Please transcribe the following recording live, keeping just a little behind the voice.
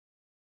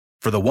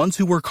For the ones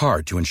who work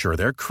hard to ensure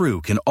their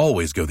crew can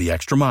always go the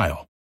extra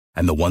mile,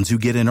 and the ones who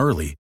get in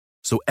early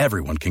so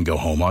everyone can go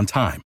home on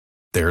time,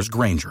 there's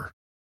Grainger,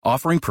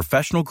 offering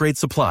professional-grade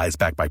supplies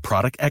backed by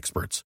product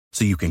experts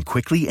so you can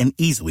quickly and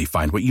easily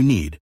find what you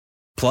need.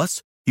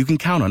 Plus, you can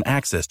count on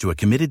access to a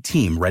committed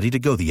team ready to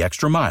go the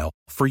extra mile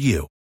for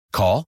you.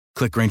 Call,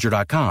 click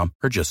Grainger.com,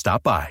 or just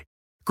stop by.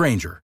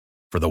 Grainger,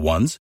 for the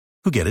ones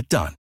who get it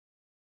done.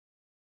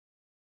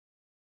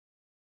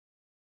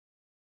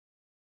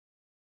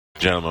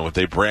 Gentlemen, with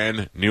a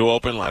brand new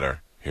open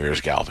letter, here's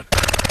Galvin.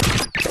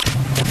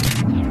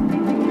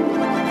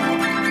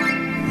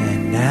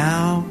 And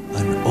now,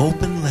 an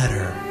open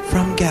letter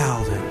from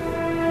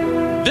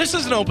Galvin. This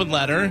is an open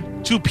letter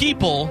to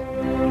people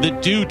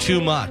that do too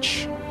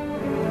much.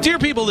 Dear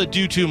people that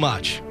do too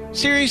much.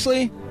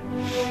 Seriously?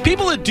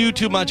 People that do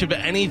too much of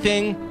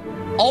anything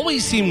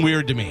always seem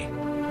weird to me.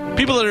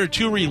 People that are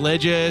too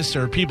religious,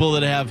 or people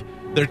that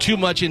they're too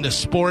much into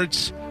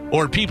sports,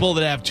 or people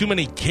that have too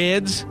many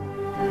kids.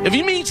 If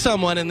you meet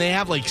someone and they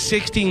have like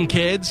 16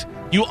 kids,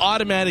 you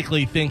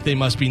automatically think they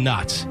must be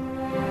nuts.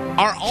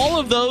 Are all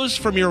of those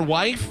from your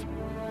wife?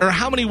 Or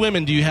how many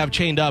women do you have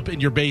chained up in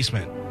your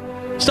basement?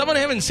 Someone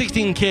having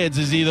 16 kids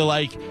is either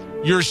like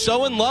you're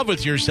so in love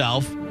with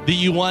yourself that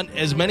you want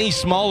as many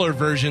smaller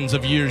versions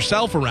of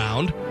yourself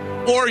around,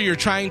 or you're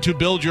trying to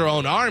build your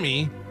own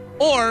army,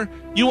 or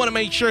you want to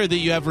make sure that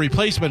you have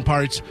replacement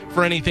parts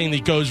for anything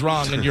that goes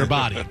wrong in your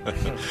body.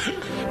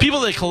 People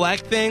that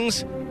collect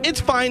things, it's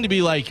fine to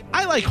be like,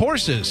 I like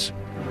horses.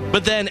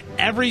 But then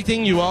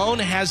everything you own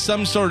has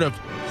some sort of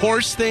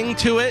horse thing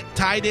to it,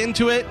 tied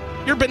into it.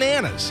 You're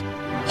bananas.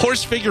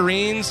 Horse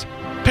figurines,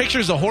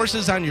 pictures of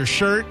horses on your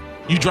shirt.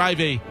 You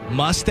drive a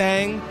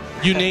Mustang.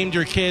 You named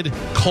your kid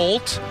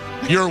Colt.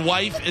 Your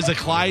wife is a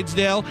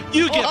Clydesdale.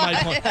 You get my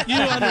point. You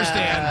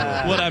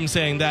understand what I'm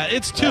saying. That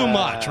it's too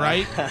much,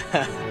 right?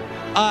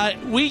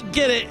 We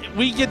get it.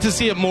 We get to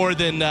see it more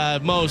than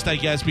most, I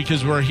guess,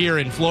 because we're here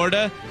in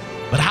Florida.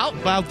 But how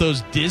about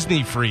those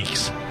Disney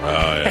freaks?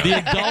 Oh,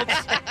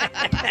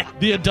 yeah.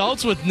 The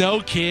adults with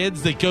no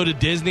kids that go to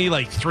Disney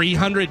like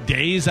 300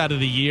 days out of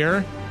the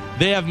year.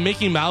 They have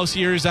Mickey Mouse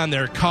ears on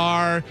their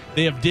car.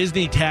 They have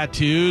Disney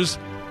tattoos.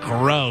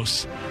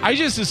 Gross. I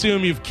just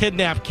assume you've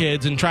kidnapped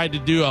kids and tried to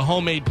do a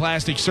homemade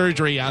plastic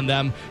surgery on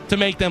them to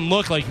make them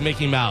look like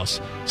Mickey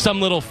Mouse. Some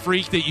little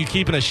freak that you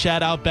keep in a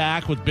shed out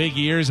back with big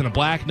ears and a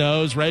black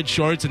nose, red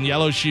shorts, and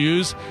yellow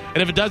shoes.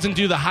 And if it doesn't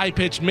do the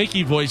high-pitched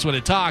Mickey voice when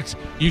it talks,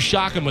 you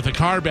shock him with a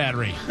car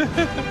battery.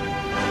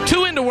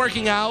 Too into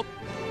working out.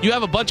 You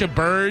have a bunch of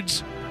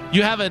birds.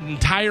 You have an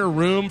entire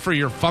room for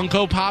your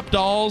Funko Pop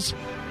dolls.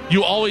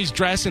 You always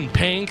dress in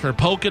pink or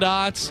polka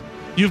dots.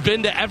 You've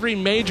been to every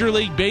Major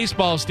League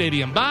Baseball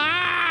stadium.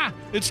 Bah!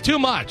 It's too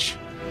much.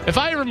 If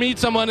I ever meet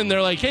someone and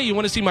they're like, hey, you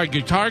want to see my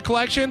guitar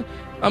collection?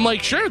 I'm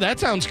like, sure, that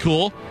sounds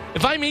cool.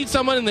 If I meet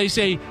someone and they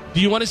say, do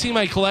you want to see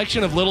my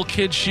collection of little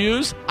kids'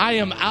 shoes? I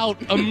am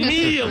out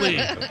immediately.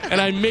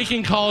 And I'm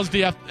making calls to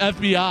the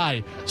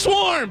FBI.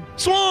 Swarm!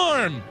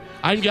 Swarm!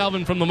 I'm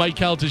Galvin from the Mike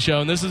Kelta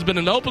Show, and this has been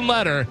an open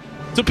letter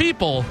to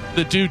people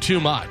that do too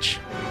much.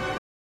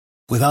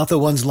 Without the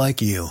ones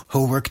like you,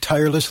 who work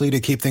tirelessly to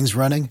keep things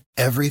running,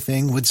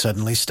 everything would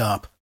suddenly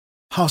stop.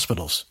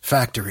 Hospitals,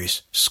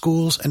 factories,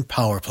 schools, and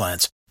power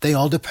plants, they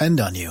all depend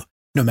on you.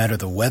 No matter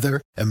the weather,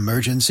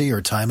 emergency,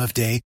 or time of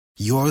day,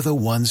 you're the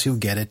ones who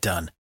get it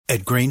done.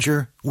 At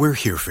Grainger, we're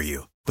here for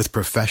you with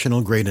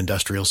professional-grade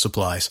industrial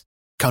supplies.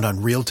 Count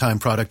on real-time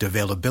product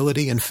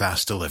availability and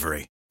fast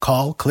delivery.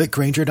 Call, click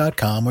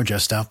Grainger.com, or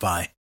just stop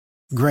by.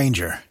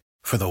 Grainger,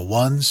 for the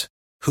ones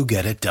who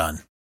get it done.